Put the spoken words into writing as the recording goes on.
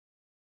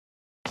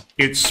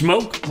It's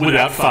smoke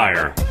without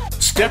fire.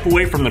 Step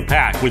away from the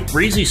pack with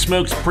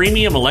BreezEsmokes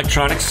premium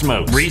electronic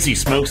smokes.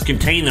 BreezEsmokes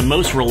contain the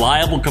most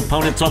reliable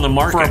components on the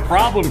market for a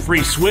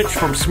problem-free switch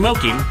from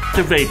smoking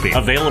to vaping.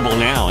 Available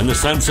now in the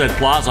Sunset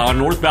Plaza on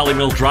North Valley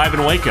Mills Drive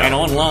in Waco and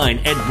online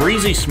at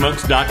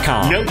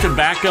BreezEsmokes.com. No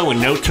tobacco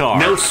and no tar.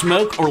 No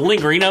smoke or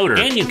lingering odor.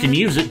 And you can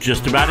use it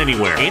just about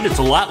anywhere. And it's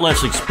a lot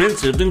less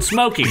expensive than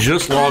smoking.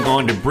 Just log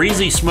on to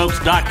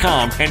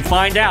BreezEsmokes.com and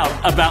find out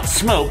about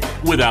smoke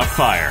without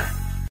fire.